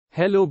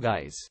Hello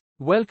guys.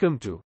 Welcome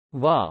to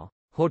Wow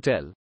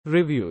Hotel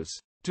Reviews.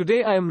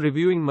 Today I am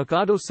reviewing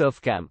Mikado Surf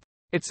Camp.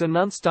 It's a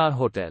non-star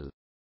hotel.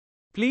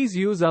 Please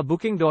use our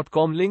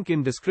booking.com link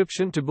in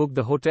description to book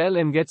the hotel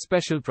and get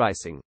special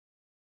pricing.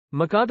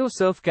 Mikado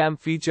Surf Camp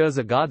features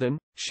a garden,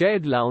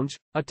 shared lounge,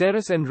 a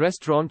terrace and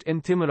restaurant in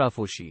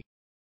Thimarafushi.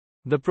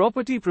 The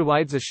property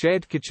provides a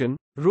shared kitchen,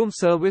 room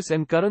service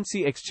and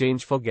currency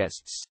exchange for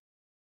guests.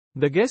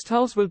 The guest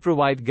house will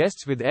provide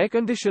guests with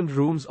air-conditioned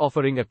rooms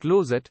offering a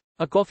closet,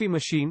 a coffee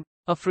machine,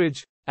 a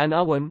fridge, an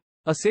oven,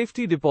 a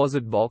safety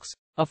deposit box,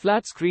 a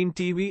flat-screen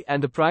TV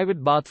and a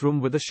private bathroom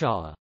with a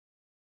shower.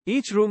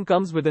 Each room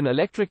comes with an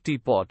electric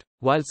teapot,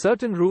 while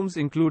certain rooms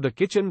include a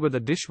kitchen with a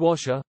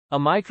dishwasher, a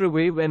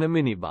microwave and a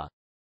minibar.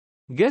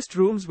 Guest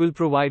rooms will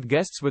provide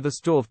guests with a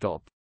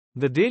stovetop.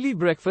 The daily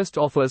breakfast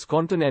offers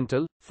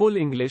continental, full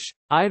English,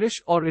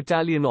 Irish or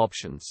Italian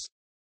options.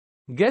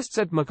 Guests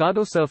at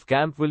Mikado Surf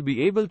Camp will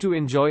be able to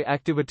enjoy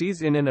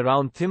activities in and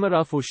around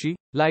Thimarafushi,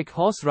 like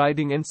horse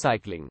riding and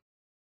cycling.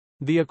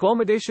 The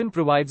accommodation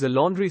provides a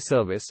laundry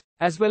service,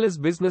 as well as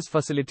business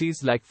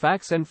facilities like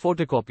fax and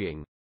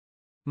photocopying.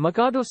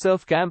 Mikado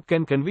Surf Camp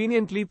can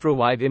conveniently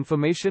provide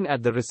information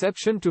at the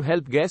reception to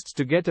help guests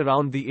to get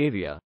around the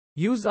area.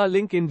 Use our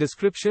link in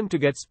description to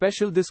get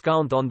special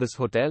discount on this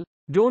hotel.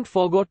 Don't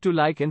forget to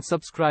like and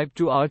subscribe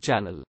to our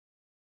channel.